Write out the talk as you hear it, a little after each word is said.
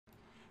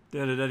Hey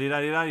there,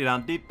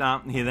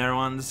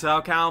 one.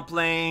 SoCal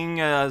playing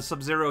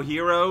Subzero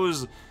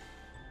Heroes.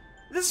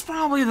 This is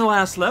probably the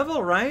last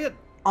level, right?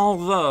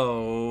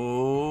 Although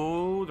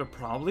there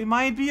probably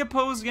might be a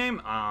post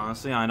game.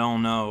 Honestly, I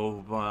don't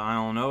know, but I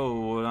don't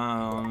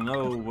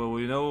know. Well,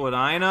 you know what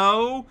I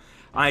know?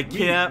 I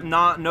kept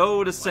not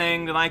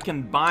noticing that I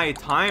can buy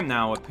time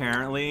now.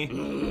 Apparently,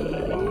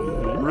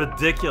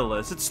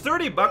 ridiculous. It's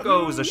 30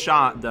 buckos a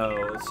shot,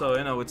 though, so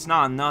you know it's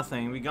not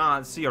nothing. We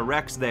got see a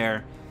Rex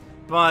there.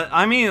 But,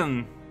 I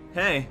mean,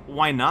 hey,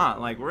 why not?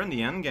 Like, we're in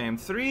the end game.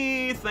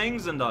 3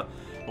 things in the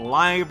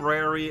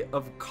Library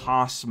of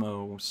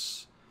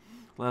Cosmos.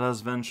 Let us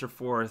venture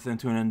forth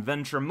into an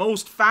adventure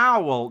most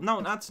foul.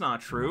 No, that's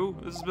not true.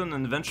 This has been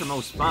an adventure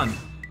most fun.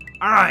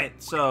 Alright,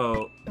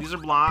 so, these are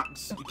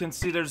blocks. You can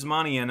see there's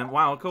money in it.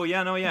 Wow, cool.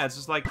 Yeah, no, yeah, it's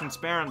just like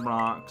transparent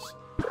blocks.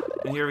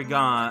 And here we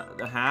got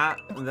the hat,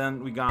 and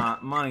then we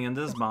got money in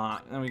this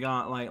box. And we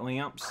got, like,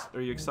 lamps.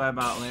 Are you excited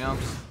about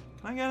lamps?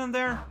 Can I get in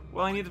there?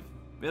 Well, I need to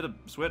hit a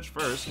switch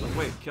first. But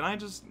wait, can I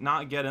just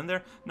not get in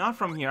there? Not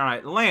from here.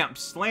 Alright,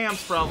 lamps.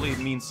 Lamps probably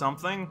mean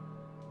something.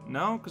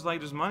 No? Because, like,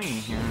 there's money in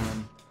here.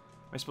 And am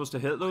I supposed to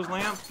hit those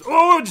lamps?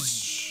 Oh!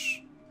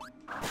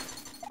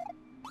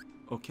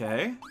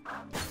 Okay.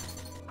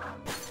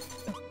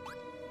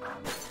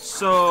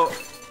 So,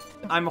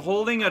 I'm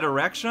holding a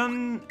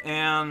direction,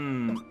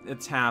 and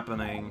it's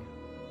happening.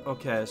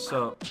 Okay,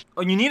 so...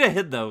 Oh, you need to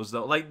hit those,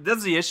 though. Like,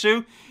 that's the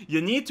issue.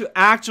 You need to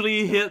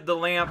actually hit the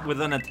lamp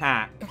with an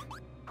attack.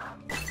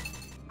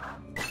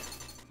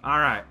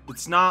 Alright,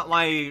 it's not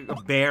like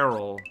a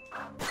barrel.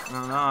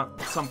 No, not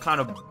some kind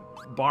of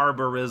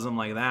barbarism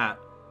like that.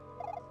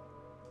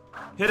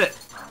 Hit it!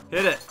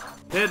 Hit it!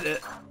 Hit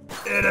it!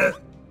 Hit it!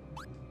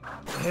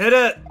 Hit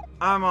it!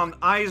 I'm on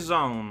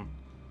iZone.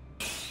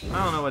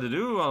 I don't know what to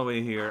do all the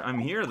way here. I'm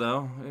here,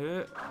 though.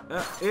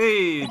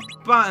 Hey,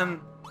 button!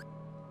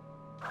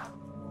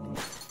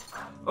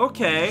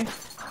 Okay.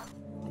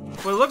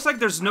 Well, it looks like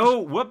there's no...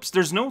 Whoops,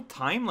 there's no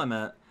time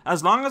limit.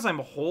 As long as I'm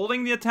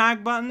holding the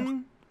attack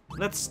button...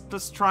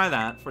 Let's try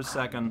that for a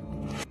second.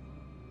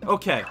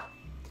 Okay.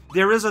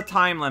 There is a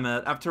time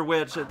limit, after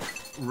which it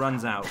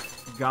runs out.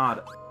 Got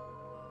it.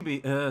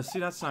 Maybe, see,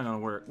 that's not gonna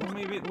work. Well,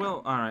 maybe it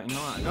will. Alright, you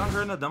know what? I got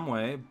hurt in a dumb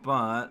way,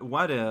 but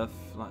what if...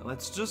 Like,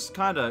 let's just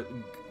kind of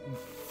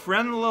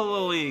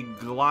friendlily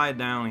glide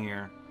down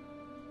here.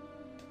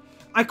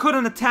 I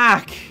couldn't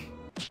attack!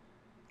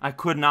 I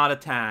could not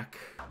attack.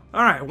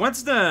 Alright,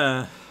 what's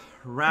the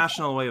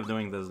rational way of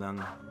doing this,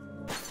 then?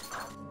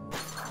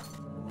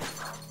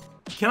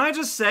 Can I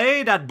just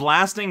say that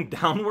blasting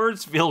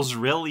downwards feels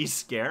really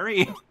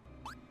scary?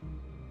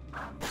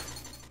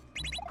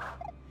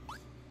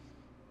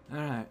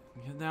 Alright,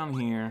 get down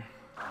here.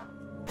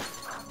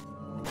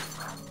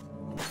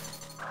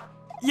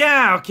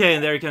 Yeah, okay,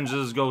 there you can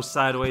just go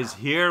sideways.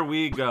 Here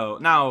we go.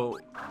 Now,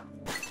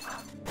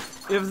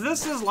 if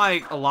this is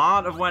like a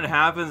lot of what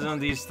happens in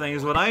these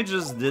things, what I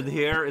just did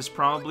here is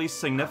probably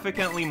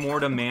significantly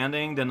more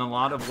demanding than a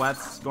lot of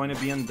what's going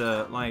to be in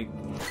the, like,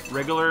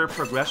 regular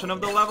progression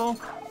of the level.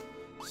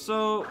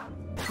 So,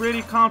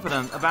 pretty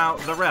confident about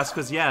the rest,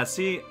 because yeah,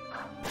 see,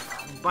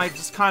 by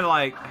just kind of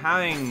like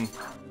having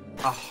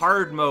a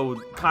hard mode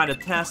kind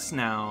of test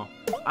now,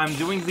 I'm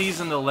doing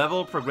these in the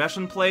level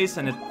progression place,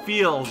 and it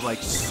feels like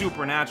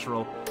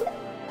supernatural.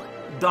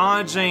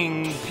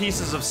 Dodging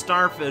pieces of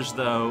starfish,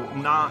 though,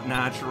 not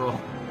natural.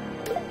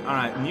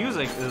 Alright,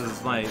 music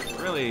is like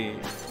really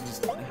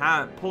just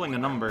pulling a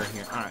number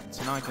here. Alright,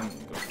 so now I can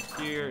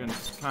go here and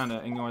just kind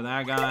of ignore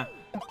that guy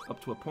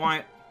up to a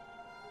point.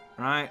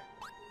 Alright.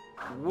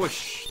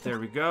 Whoosh, there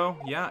we go.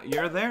 Yeah,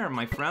 you're there,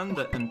 my friend,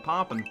 and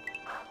poppin'.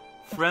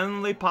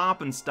 Friendly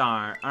poppin'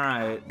 star.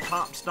 Alright,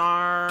 pop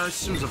star,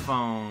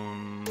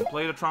 sousaphone.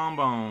 Play the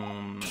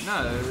trombone.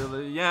 No,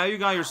 yeah, you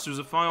got your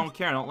sousaphone. I don't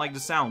care. I don't like the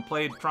sound.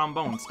 Play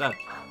trombone instead.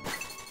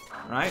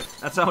 Right?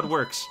 That's how it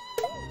works.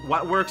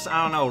 What works?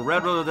 I don't know.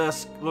 Red roller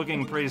disc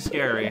looking pretty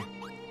scary.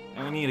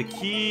 And we need a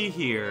key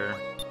here.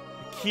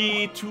 A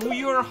key to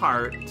your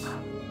heart.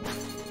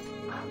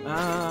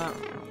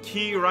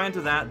 Key right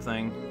into that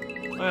thing.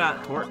 Look at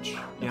that torch.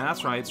 Yeah,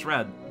 that's right. It's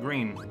red.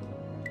 Green.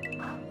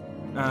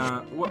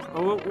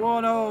 Whoa,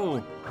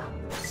 no!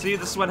 See,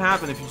 this is what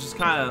happened if you just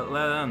kind of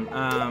let it in.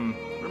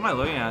 What am I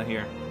looking at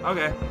here?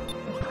 Okay.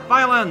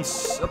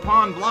 Violence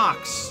upon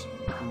blocks.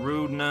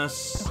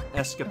 Rudeness.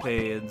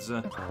 Escapades.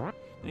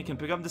 You can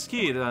pick up this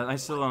key. I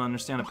still don't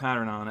understand a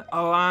pattern on it.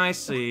 Oh, I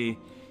see.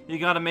 You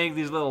gotta make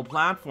these little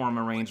platform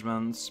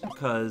arrangements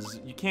because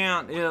you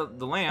can't hit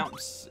the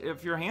lamps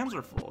if your hands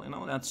are full. You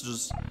know, that's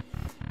just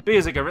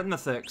basic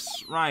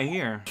arithmetics right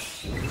here.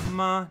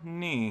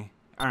 Money.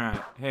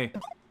 Alright, hey.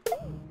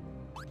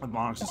 The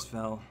box just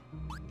fell.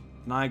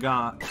 And I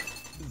got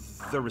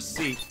the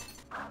receipt.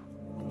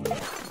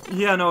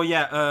 Yeah, no,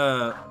 yeah,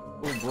 oh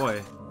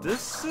boy.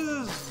 This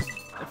is...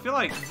 I feel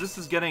like this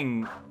is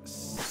getting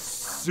serious.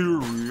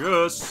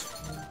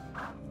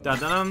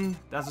 Da-dum,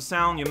 that's the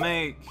sound you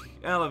make.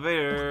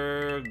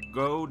 Elevator,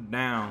 go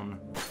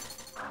down.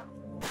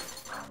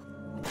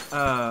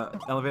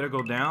 elevator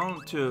go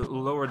down to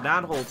lower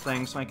that whole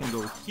thing so I can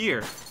go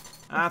here.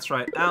 That's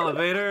right,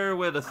 elevator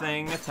with a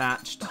thing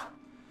attached.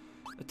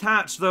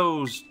 Attach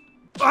those.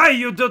 Oh,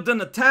 you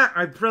didn't attack!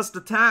 I pressed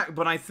attack,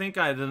 but I think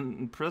I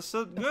didn't press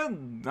it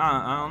good.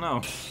 I don't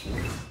know.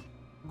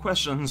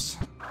 Questions.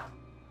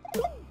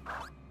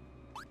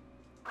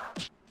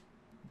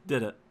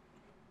 Did it.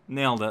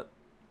 Nailed it.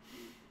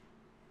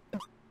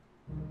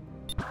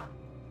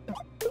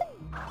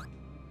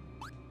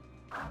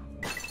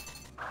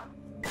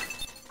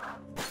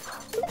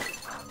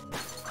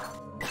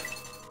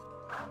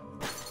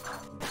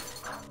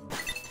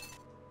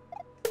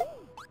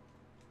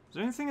 Is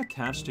there anything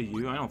attached to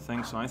you? I don't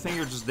think so. I think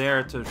you're just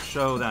there to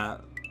show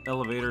that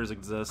elevators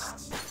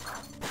exist.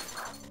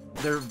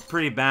 They're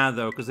pretty bad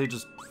though, because they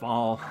just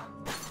fall.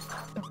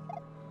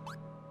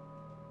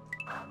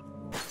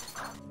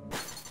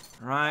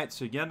 Right,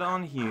 so get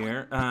on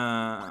here. Then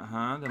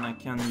I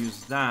can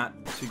use that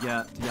to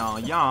get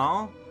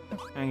y'all.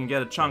 I can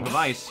get a chunk of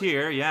ice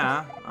here,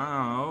 yeah.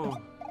 Oh,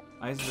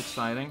 ice is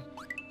exciting.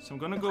 So I'm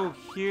gonna go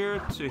here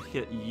to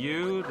hit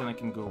you, then I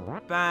can go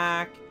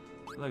back.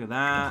 Look at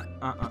that.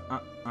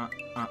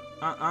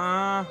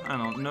 I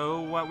don't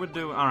know what we're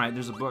doing. Alright,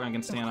 there's a book I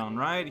can stand on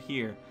right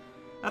here.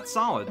 That's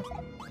solid.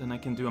 Then I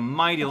can do a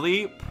mighty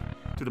leap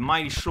to the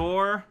mighty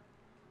shore.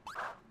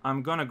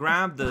 I'm gonna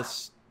grab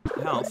this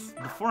health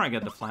before I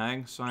get the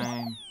flag, so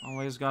I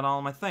always got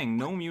all my thing.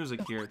 No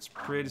music here, it's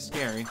pretty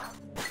scary.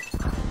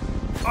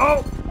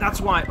 Oh, that's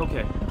why.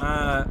 Okay.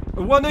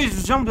 What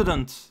is jumped?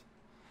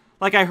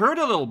 Like, I heard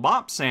a little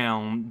bop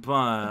sound,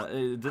 but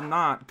it did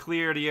not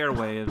clear the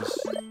airwaves.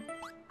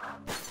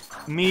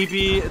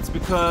 Maybe it's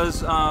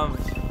because of...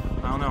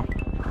 I don't know.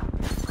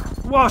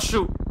 Whoa,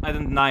 shoot! I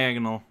didn't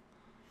diagonal.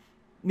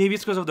 Maybe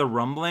it's because of the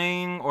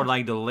rumbling, or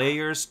like the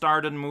layers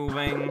started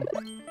moving.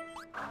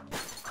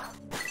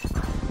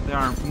 There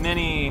are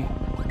many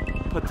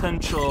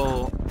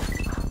potential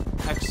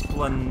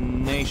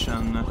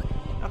explanation.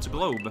 That's a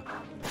globe.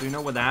 Do you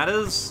know what that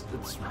is?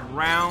 It's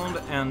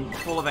round and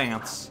full of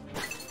ants.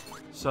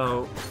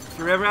 So, if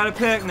you're ever at a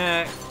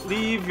picnic,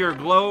 leave your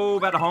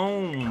globe at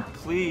home,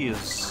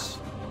 please.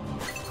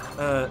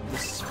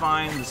 This is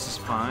fine, this is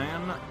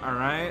fine.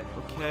 Alright,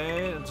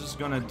 okay, I'm just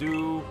gonna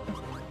do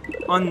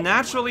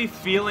unnaturally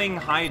feeling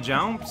high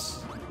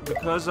jumps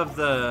because of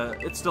the...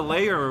 It's the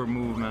layer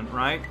movement,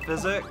 right?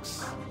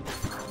 Physics?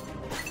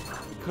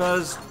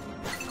 Because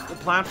the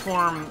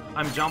platform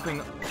I'm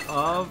jumping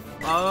of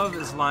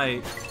is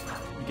like...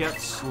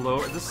 gets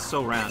slower. This is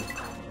so rad.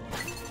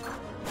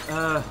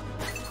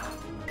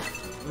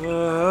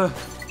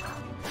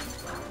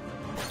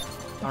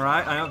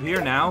 Alright, I'm up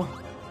here now.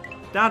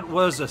 That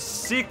was a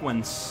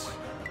sequence.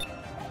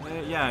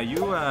 Yeah, you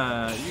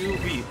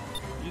beat.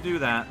 You do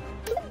that.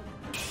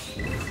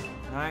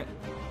 Alright.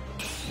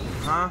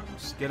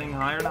 Just getting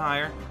higher and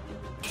higher.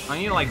 I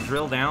need to, like,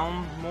 drill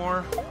down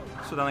more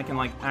so that I can,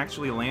 like,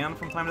 actually land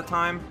from time to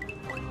time.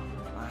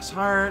 Last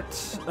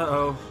heart.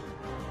 Uh-oh.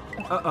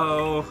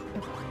 Uh-oh.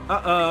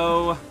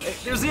 Uh-oh. Hey,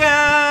 there's the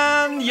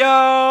end!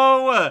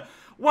 Yo!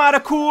 What a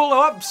cool...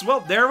 Oops, well,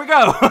 there we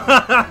go.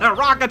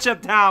 Rocket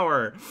ship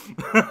tower.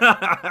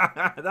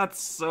 That's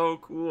so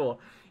cool.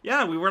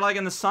 Yeah, we were like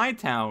in the side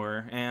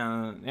tower,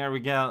 and there we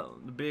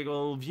got the big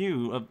old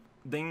view of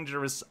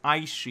dangerous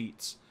ice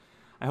sheets.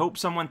 I hope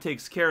someone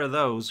takes care of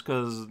those,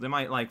 because they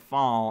might, like,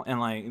 fall, and,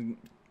 like,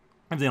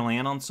 if they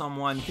land on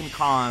someone, it can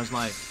cause,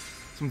 like,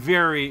 some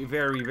very,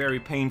 very,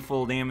 very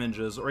painful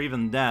damages, or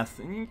even death.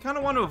 And you kind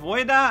of want to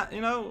avoid that,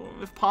 you know,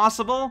 if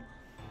possible.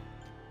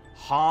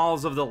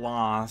 Halls of the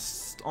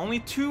Lost. Only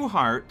 2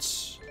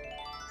 hearts.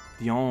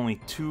 The only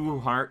 2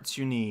 hearts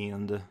you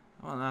need.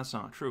 Well, that's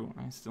not true.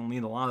 I still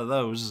need a lot of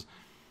those.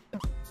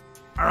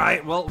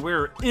 Alright, well,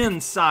 we're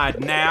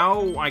inside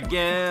now. I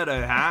get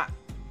a hat.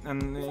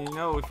 And, you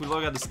know, if we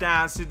look at the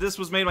stats, see, this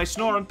was made by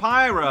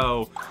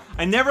snoruntpyro.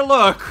 I never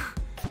look,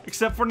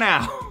 except for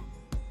now.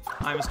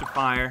 Hi, Mr.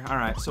 Fire.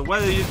 Alright, so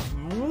whether you...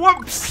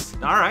 Whoops!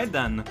 Alright,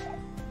 then.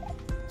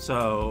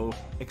 So,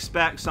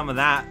 expect some of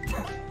that.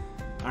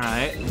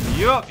 Alright,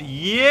 yup,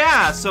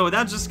 yeah, so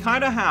that just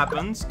kind of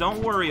happens.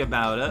 Don't worry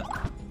about it.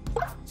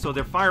 So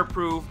they're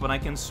fireproof, but I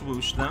can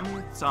swoosh them.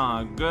 It's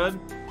all good.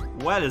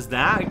 What is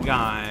that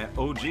guy?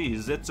 Oh,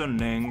 geez, it's an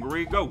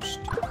angry ghost.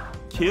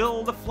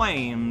 Kill the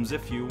flames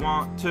if you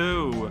want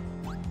to.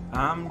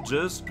 I'm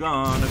just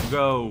gonna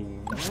go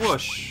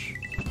whoosh.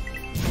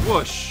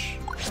 Whoosh.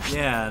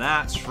 Yeah,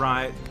 that's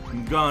right.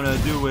 I'm gonna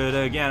do it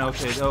again.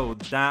 Okay, oh,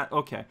 that,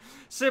 okay.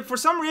 So, for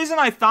some reason,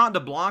 I thought the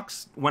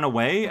blocks went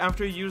away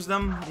after you used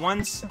them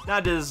once.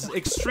 That is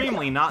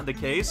extremely not the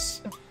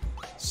case.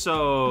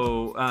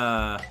 So,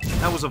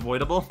 that was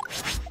avoidable.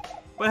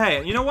 But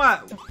hey, you know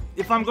what?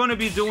 If I'm going to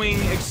be doing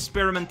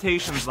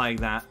experimentations like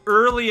that,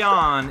 early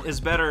on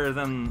is better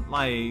than,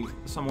 like,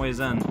 some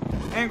ways in.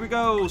 Angry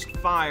Ghost,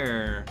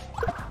 fire.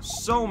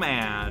 So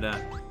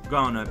mad.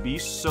 Gonna be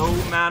so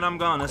mad I'm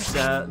gonna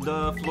set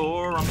the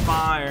floor on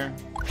fire.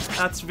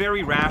 That's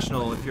very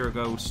rational if you're a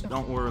ghost.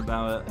 Don't worry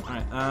about it.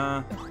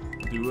 Alright,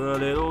 Do a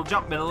little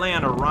jump and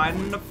land right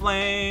in the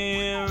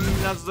flames.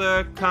 That's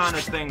the kind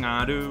of thing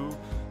I do.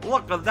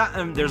 Look at that,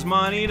 and there's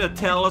money to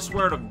tell us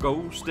where the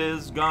ghost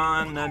is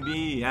gonna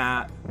be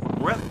at.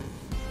 What?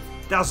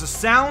 That's the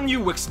sound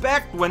you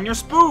expect when you're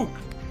spooked.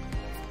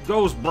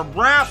 Goes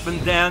brap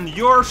and then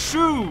your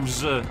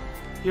shoes.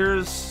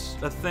 Here's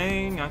a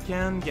thing I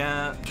can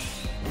get.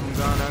 I'm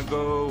gonna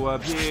go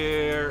up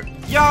here.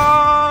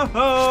 Yo!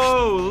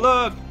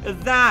 Look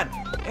at that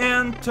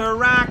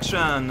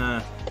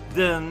interaction.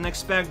 Didn't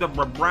expect the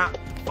brap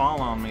to fall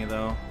on me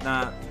though.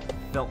 That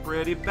felt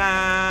pretty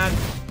bad.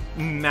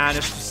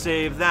 Managed to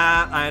save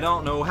that. I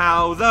don't know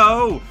how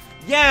though.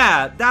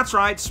 Yeah, that's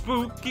right.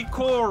 Spooky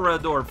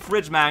corridor.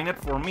 Fridge magnet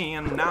for me,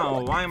 and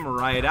now I'm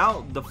right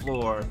out the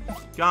floor.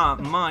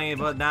 Got money,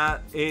 but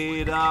that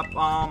ate up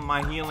all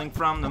my healing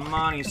from the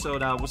money, so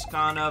that was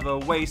kind of a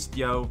waste,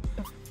 yo.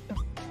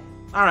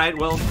 Alright,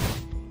 well,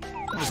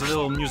 there's a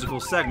little musical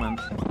segment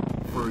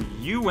for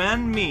you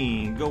and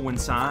me. Go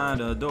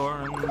inside a door,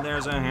 and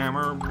there's a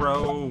hammer,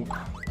 bro.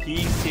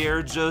 He's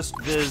here just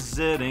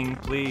visiting,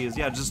 please.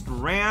 Yeah, just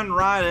ran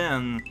right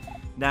in.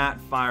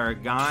 That fire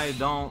guy,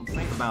 don't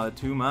think about it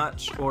too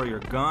much, or you're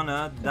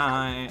gonna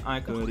die. I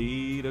could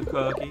eat a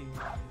cookie.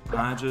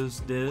 I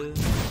just did.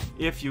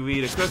 If you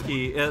eat a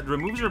cookie, it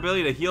removes your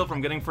ability to heal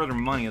from getting further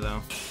money,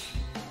 though.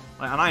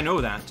 And I know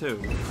that, too,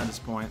 at this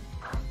point.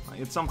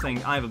 It's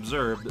something I've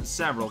observed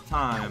several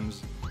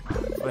times.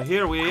 But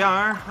here we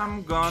are.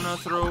 I'm gonna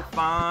throw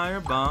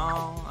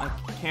fireball. I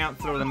can't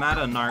throw them at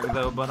a narc,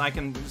 though, but I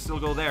can still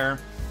go there.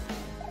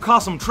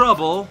 Cause some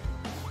trouble.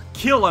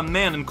 Kill a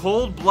man in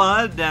cold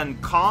blood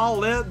and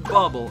call it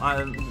bubble. I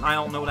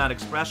don't know that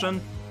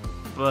expression,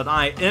 but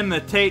I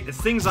imitate the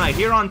things I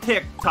hear on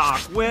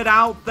TikTok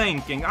without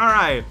thinking.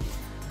 Alright,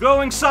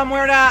 going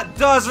somewhere that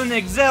doesn't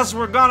exist.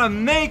 We're gonna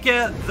make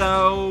it,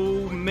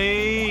 though.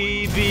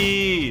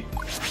 Maybe.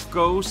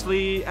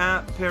 Ghostly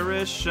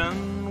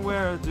apparition.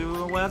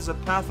 Where's the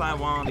path I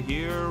want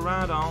here?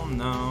 I don't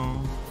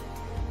know.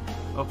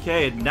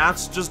 Okay,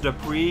 that's just a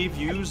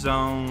preview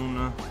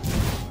zone.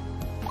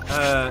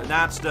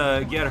 That's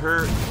the get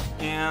hurt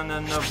in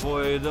an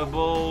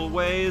avoidable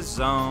way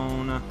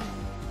zone.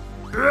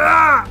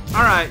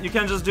 Alright, you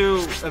can just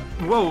do...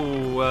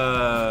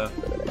 whoa,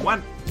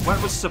 what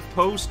was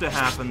supposed to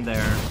happen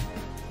there?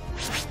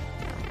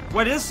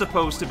 What is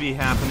supposed to be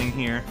happening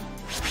here?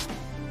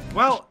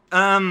 Well,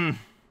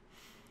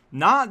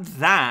 not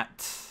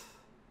that.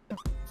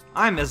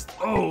 I missed...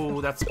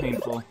 oh, that's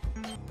painful.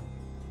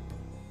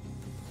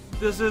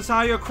 This is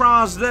how you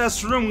cross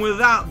this room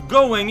without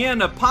going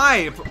in a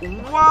pipe.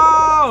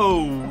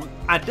 Whoa!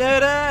 I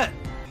did it!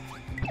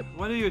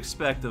 What do you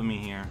expect of me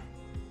here?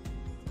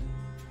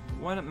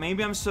 What?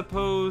 Maybe I'm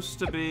supposed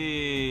to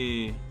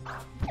be...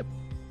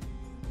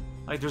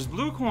 like, there's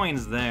blue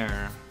coins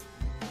there.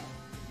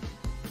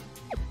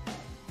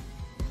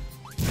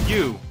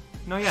 You.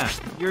 No, yeah,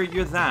 you're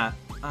that.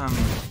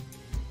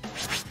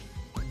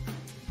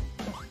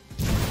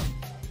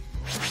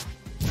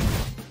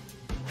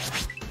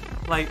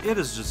 Like, it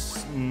is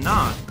just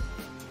not.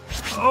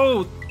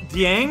 Oh,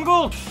 the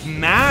angle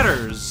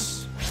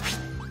matters.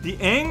 The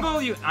angle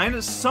I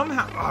just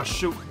somehow. Oh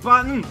shoot!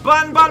 Button.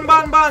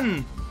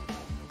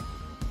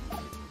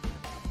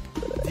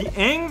 The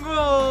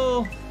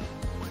angle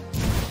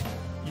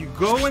you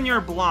go in your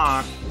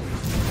block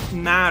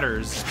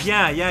matters.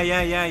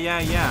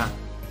 Yeah.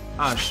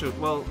 Ah shoot.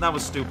 Well, that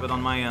was stupid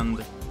on my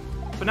end.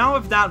 But now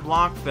if that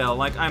block fell,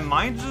 like, I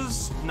might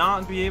just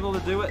not be able to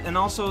do it, and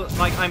also,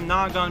 like, I'm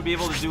not gonna be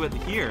able to do it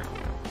here.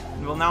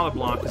 Well, now the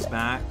block is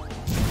back.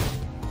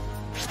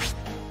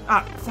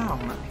 Ah,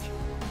 sound.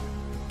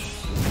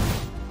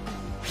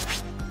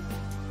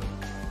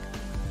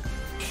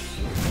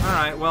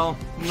 Alright, well,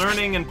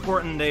 learning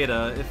important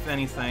data, if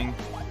anything.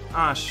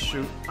 Ah,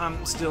 shoot,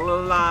 I'm still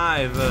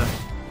alive.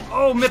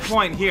 Oh,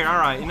 midpoint here,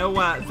 alright, you know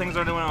what? Things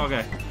are doing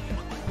okay.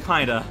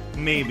 Kinda,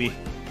 maybe.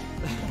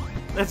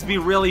 Let's be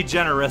really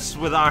generous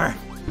with our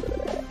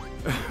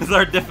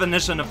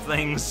definition of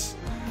things.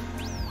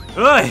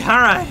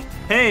 Alright.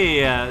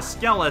 Hey,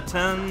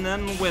 skeleton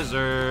and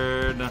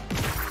wizard.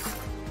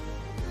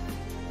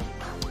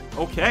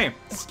 Okay,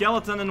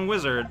 skeleton and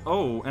wizard.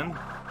 Oh, and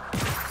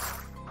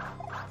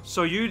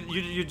so you're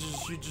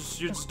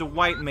just a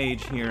white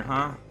mage here,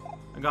 huh?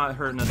 I got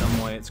hurt in a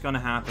dumb way. It's gonna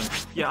happen.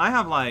 Yeah, I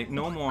have like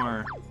no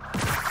more.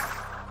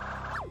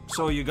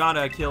 So you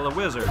gotta kill a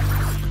wizard.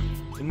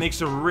 It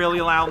makes a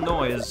really loud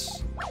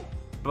noise,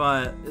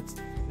 but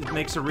it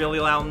makes a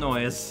really loud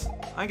noise.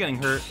 I'm getting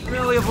hurt.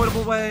 Really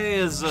avoidable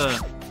ways.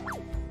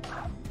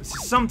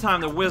 Sometime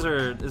the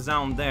wizard is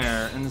down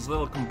there in this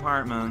little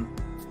compartment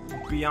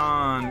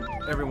beyond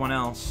everyone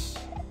else.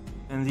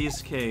 In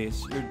this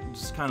case, you're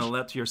just kind of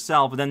left to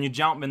yourself, but then you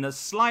jump in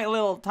this tiny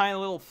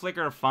little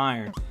flicker of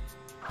fire.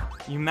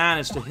 You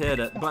managed to hit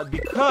it, but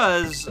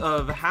because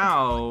of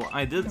how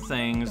I did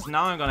things,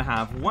 now I'm gonna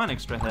have one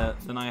extra hit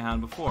than I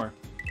had before.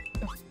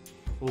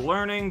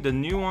 Learning the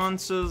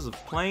nuances of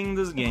playing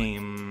this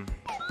game.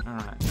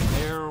 Alright,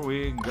 here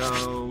we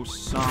go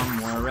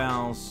somewhere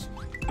else.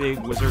 big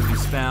wizardly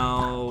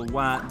spell.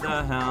 What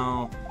the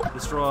hell?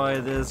 Destroy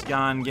this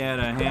gun, get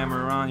a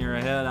hammer on your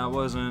head. I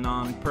wasn't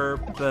on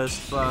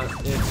purpose, but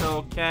it's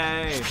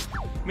okay.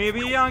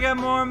 Maybe I'll get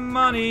more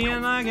money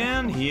and I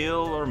can heal,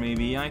 or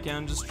maybe I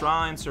can just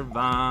try and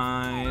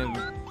survive.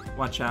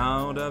 Watch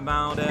out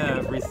about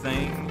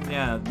everything.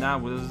 Yeah,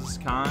 that was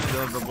kind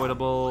of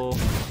avoidable.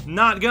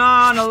 Not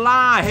gonna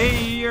lie,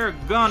 hey, you're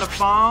gonna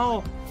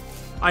fall.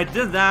 I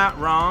did that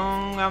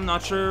wrong. I'm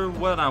not sure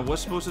what I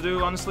was supposed to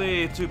do,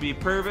 honestly. To be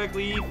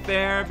perfectly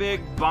fair, big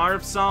bar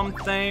of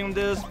something,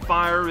 this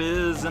fire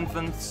is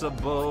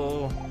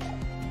invincible.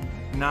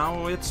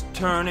 Now it's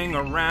turning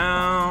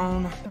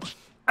around.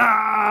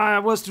 Ah, I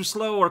was too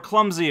slow or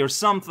clumsy or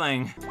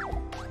something.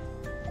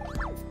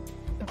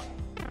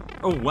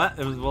 Oh, what?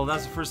 Well,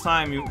 that's the first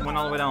time you went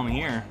all the way down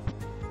here.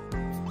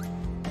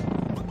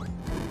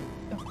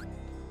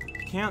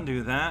 You can't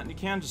do that. You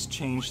can't just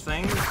change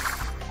things.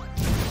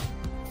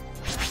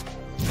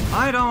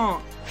 I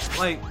don't...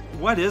 Like,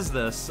 what is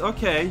this?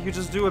 Okay, you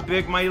just do a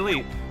big mighty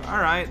leap.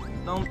 Alright,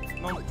 don't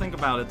think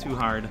about it too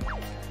hard.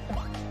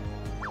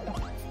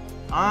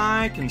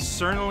 I can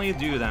certainly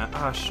do that.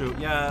 Ah, shoot.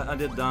 Yeah, I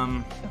did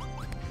dumb.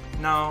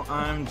 Now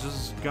I'm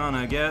just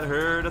gonna get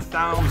hurt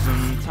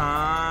 1,000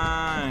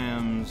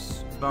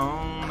 times.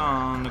 Bone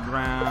on the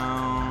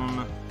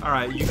ground.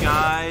 Alright, you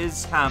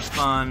guys have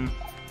fun.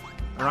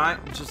 Alright,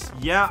 just,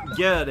 yeah,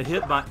 get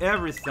hit by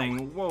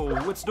everything.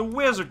 Whoa, it's the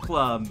Wizard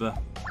Club.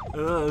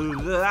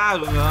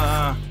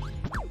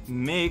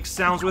 Make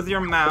sounds with your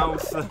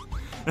mouth.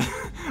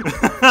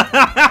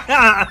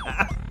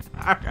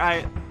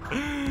 Alright.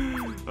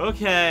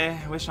 Okay,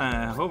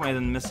 I hope I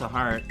didn't miss a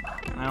heart.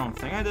 I don't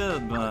think I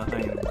did, but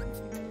I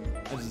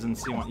just didn't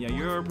see one. Yeah,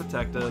 you're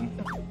protected.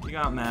 You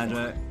got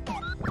magic.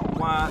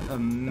 What a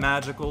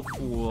magical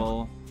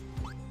fool.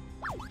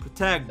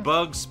 Protect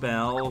bug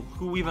spell.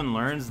 Who even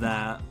learns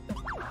that?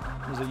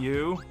 Was it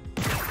you?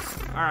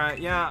 Alright,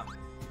 yeah.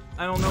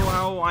 I don't know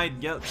how I'd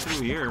get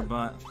through here,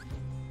 but...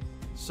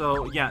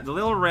 So, yeah, the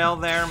little rail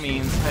there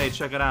means, hey,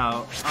 check it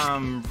out.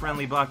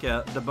 Friendly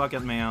bucket, the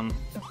bucket man.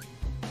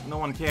 No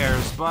one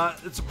cares, but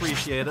it's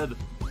appreciated.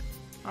 Oh,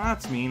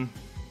 that's mean.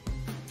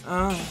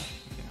 Okay,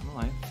 I'm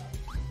alive.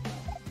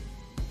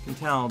 You can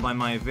tell by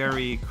my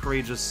very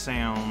courageous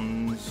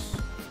sounds.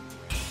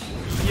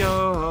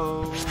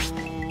 Yo,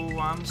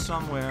 I'm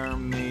somewhere,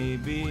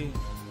 maybe.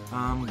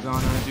 I'm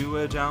gonna do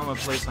a jump a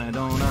place I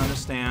don't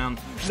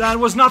understand. That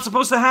was not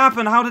supposed to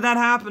happen! How did that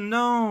happen?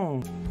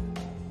 No!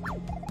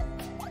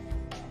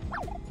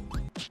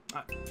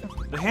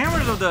 The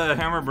hammers of the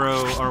Hammer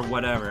Bro are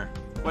whatever.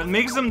 What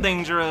makes them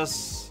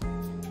dangerous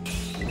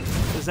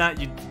is that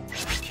you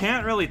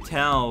can't really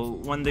tell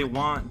when they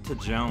want to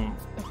jump.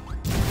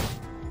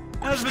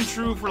 That's been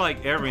true for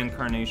like every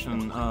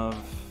incarnation of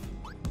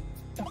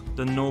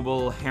the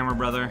noble Hammer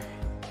Brother.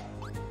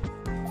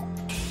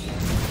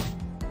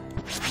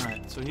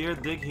 Alright, so here,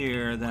 dig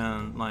here,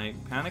 then like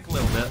panic a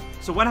little bit.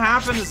 So what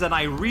happened is that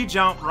I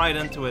re-jump right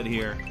into it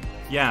here.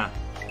 Yeah.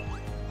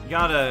 You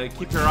gotta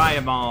keep your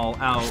eyeball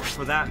out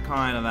for that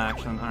kind of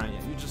action. Alright,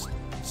 yeah, you just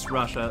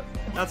rush it.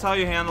 That's how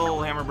you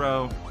handle Hammer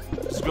Bro.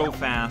 Just go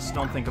fast,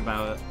 don't think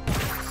about it.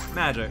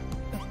 Magic.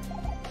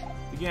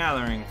 The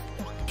Gathering.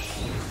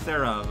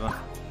 Thereof.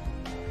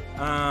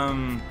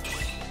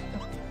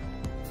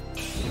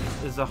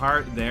 Is the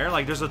heart there?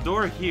 Like, there's a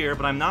door here,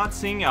 but I'm not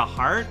seeing a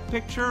heart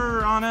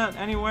picture on it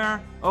anywhere.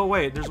 Oh,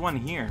 wait, there's one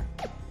here.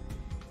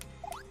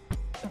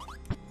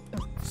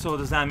 So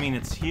does that mean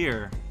it's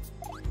here?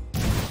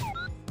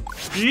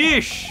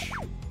 Yeesh!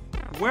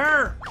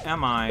 Where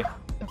am I?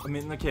 I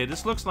mean, okay,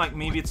 this looks like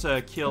maybe it's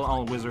a kill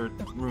all wizard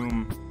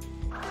room.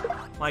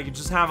 Like, you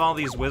just have all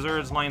these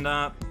wizards lined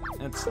up.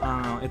 It's,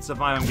 I don't know, it's the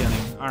vibe I'm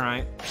getting.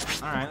 Alright.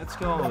 Alright, let's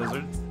kill all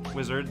wizard.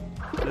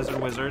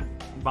 Wizard.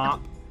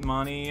 Bop.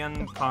 Money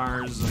and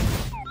cars.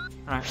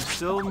 Alright,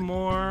 still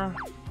more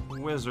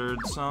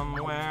wizards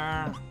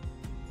somewhere.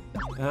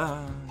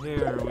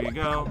 Here we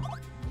go.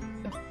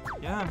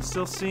 Yeah, I'm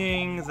still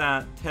seeing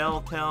that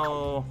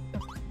telltale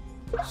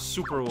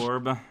super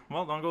orb.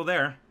 Well, don't go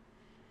there.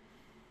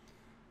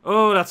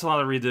 Oh, that's a lot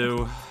of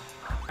redo.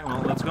 Okay,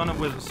 well, let's go into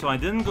wizard. So I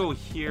didn't go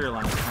here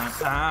last time.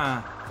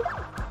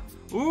 Ah.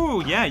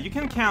 Ooh, yeah, you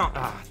can count.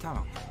 Ah,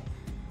 damn.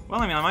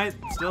 Well, I mean, I might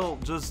still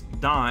just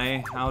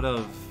die out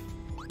of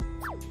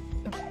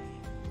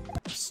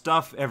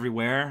stuff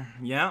everywhere.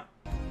 Yeah.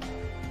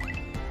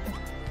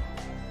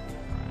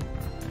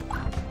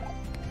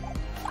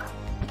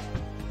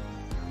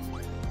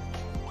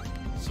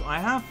 So I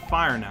have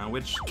fire now,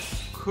 which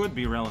could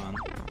be relevant.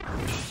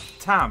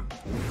 Tab.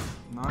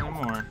 Not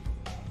anymore.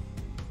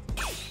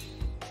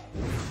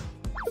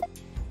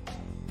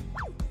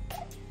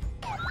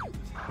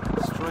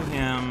 Destroy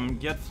him.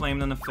 Get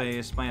flamed in the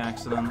face by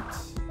accident.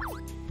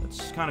 Let's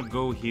just kind of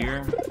go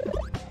here.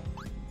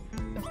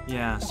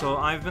 Yeah, so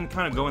I've been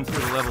kind of going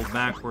through the level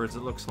backwards,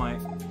 it looks like.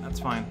 That's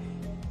fine.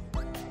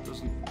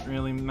 Doesn't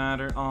really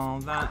matter all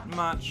that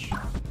much.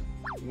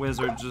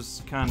 Wizard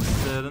just kind of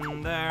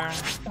sitting there.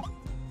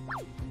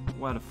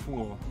 What a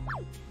fool.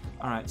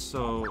 Alright,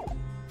 so...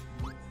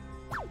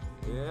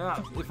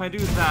 Yeah, if I do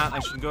that, I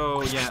should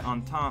go, yeah,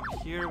 on top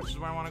here, which is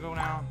where I want to go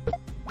now.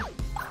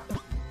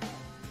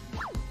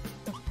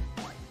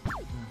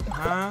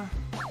 Huh?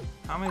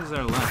 How many is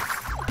there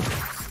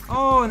left?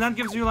 Oh, and that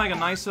gives you like a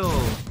nice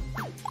little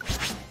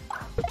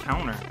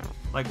counter.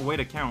 Like a way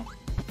to count.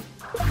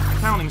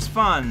 Counting's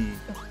fun.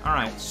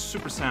 Alright,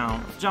 super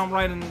sound. Jump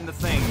right in the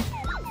thing.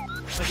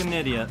 Like an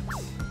idiot.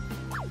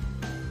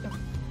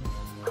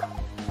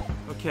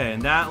 Okay,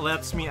 and that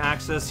lets me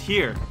access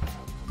here.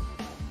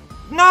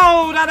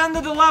 No! That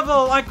ended the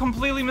level! I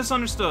completely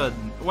misunderstood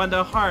what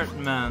the heart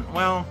meant.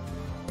 Well,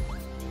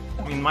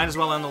 I mean, might as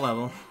well end the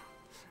level.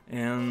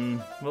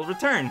 And we'll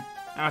return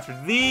after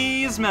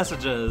these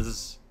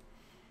messages.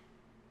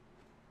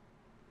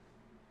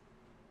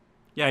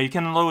 Yeah, you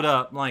can load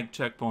up, like,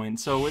 checkpoints,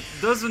 so it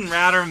doesn't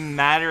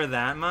matter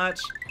that much.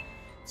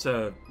 It's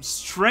a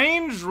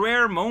strange,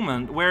 rare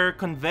moment where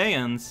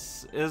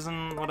conveyance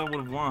isn't what I would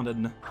have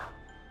wanted.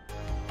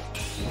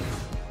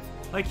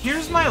 Like,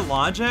 here's my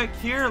logic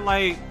here.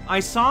 Like, I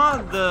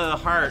saw the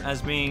heart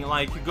as being,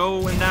 like, you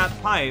go in that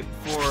pipe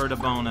for the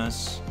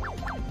bonus.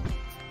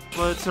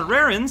 But it's a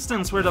rare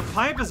instance where the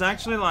pipe is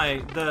actually,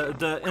 like,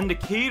 the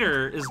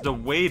indicator is the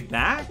way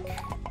back?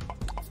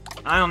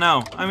 I don't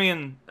know. I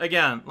mean,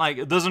 again, like,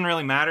 it doesn't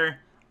really matter.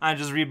 I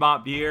just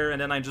rebought beer, and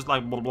then I just,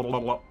 like, blah, blah, blah,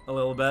 blah, a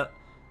little bit.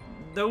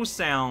 Those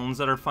sounds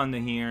that are fun to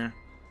hear.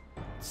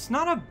 It's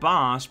not a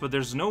boss, but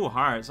there's no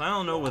hearts. I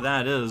don't know what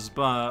that is,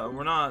 but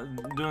we're not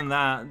doing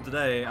that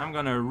today. I'm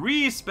gonna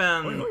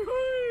re-spend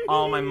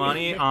all my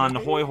money on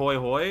hoi hoi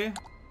hoi.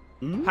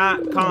 Hat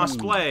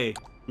cosplay.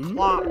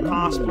 Clock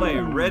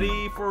cosplay.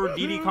 Ready for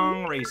Diddy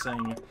Kong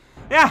Racing.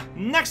 Yeah,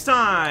 next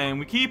time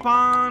we keep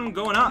on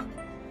going up.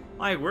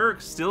 Like, we're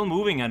still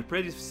moving at a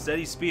pretty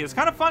steady speed. It's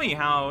kind of funny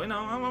how, you know,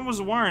 I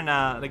was warned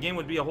the game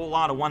would be a whole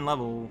lot of one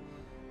level.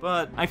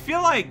 But I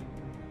feel like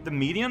the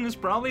median is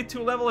probably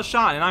 2 level a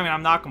shot, and I mean,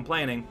 I'm not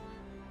complaining.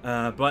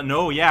 But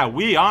no, yeah,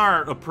 we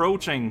are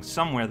approaching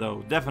somewhere,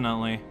 though,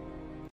 definitely.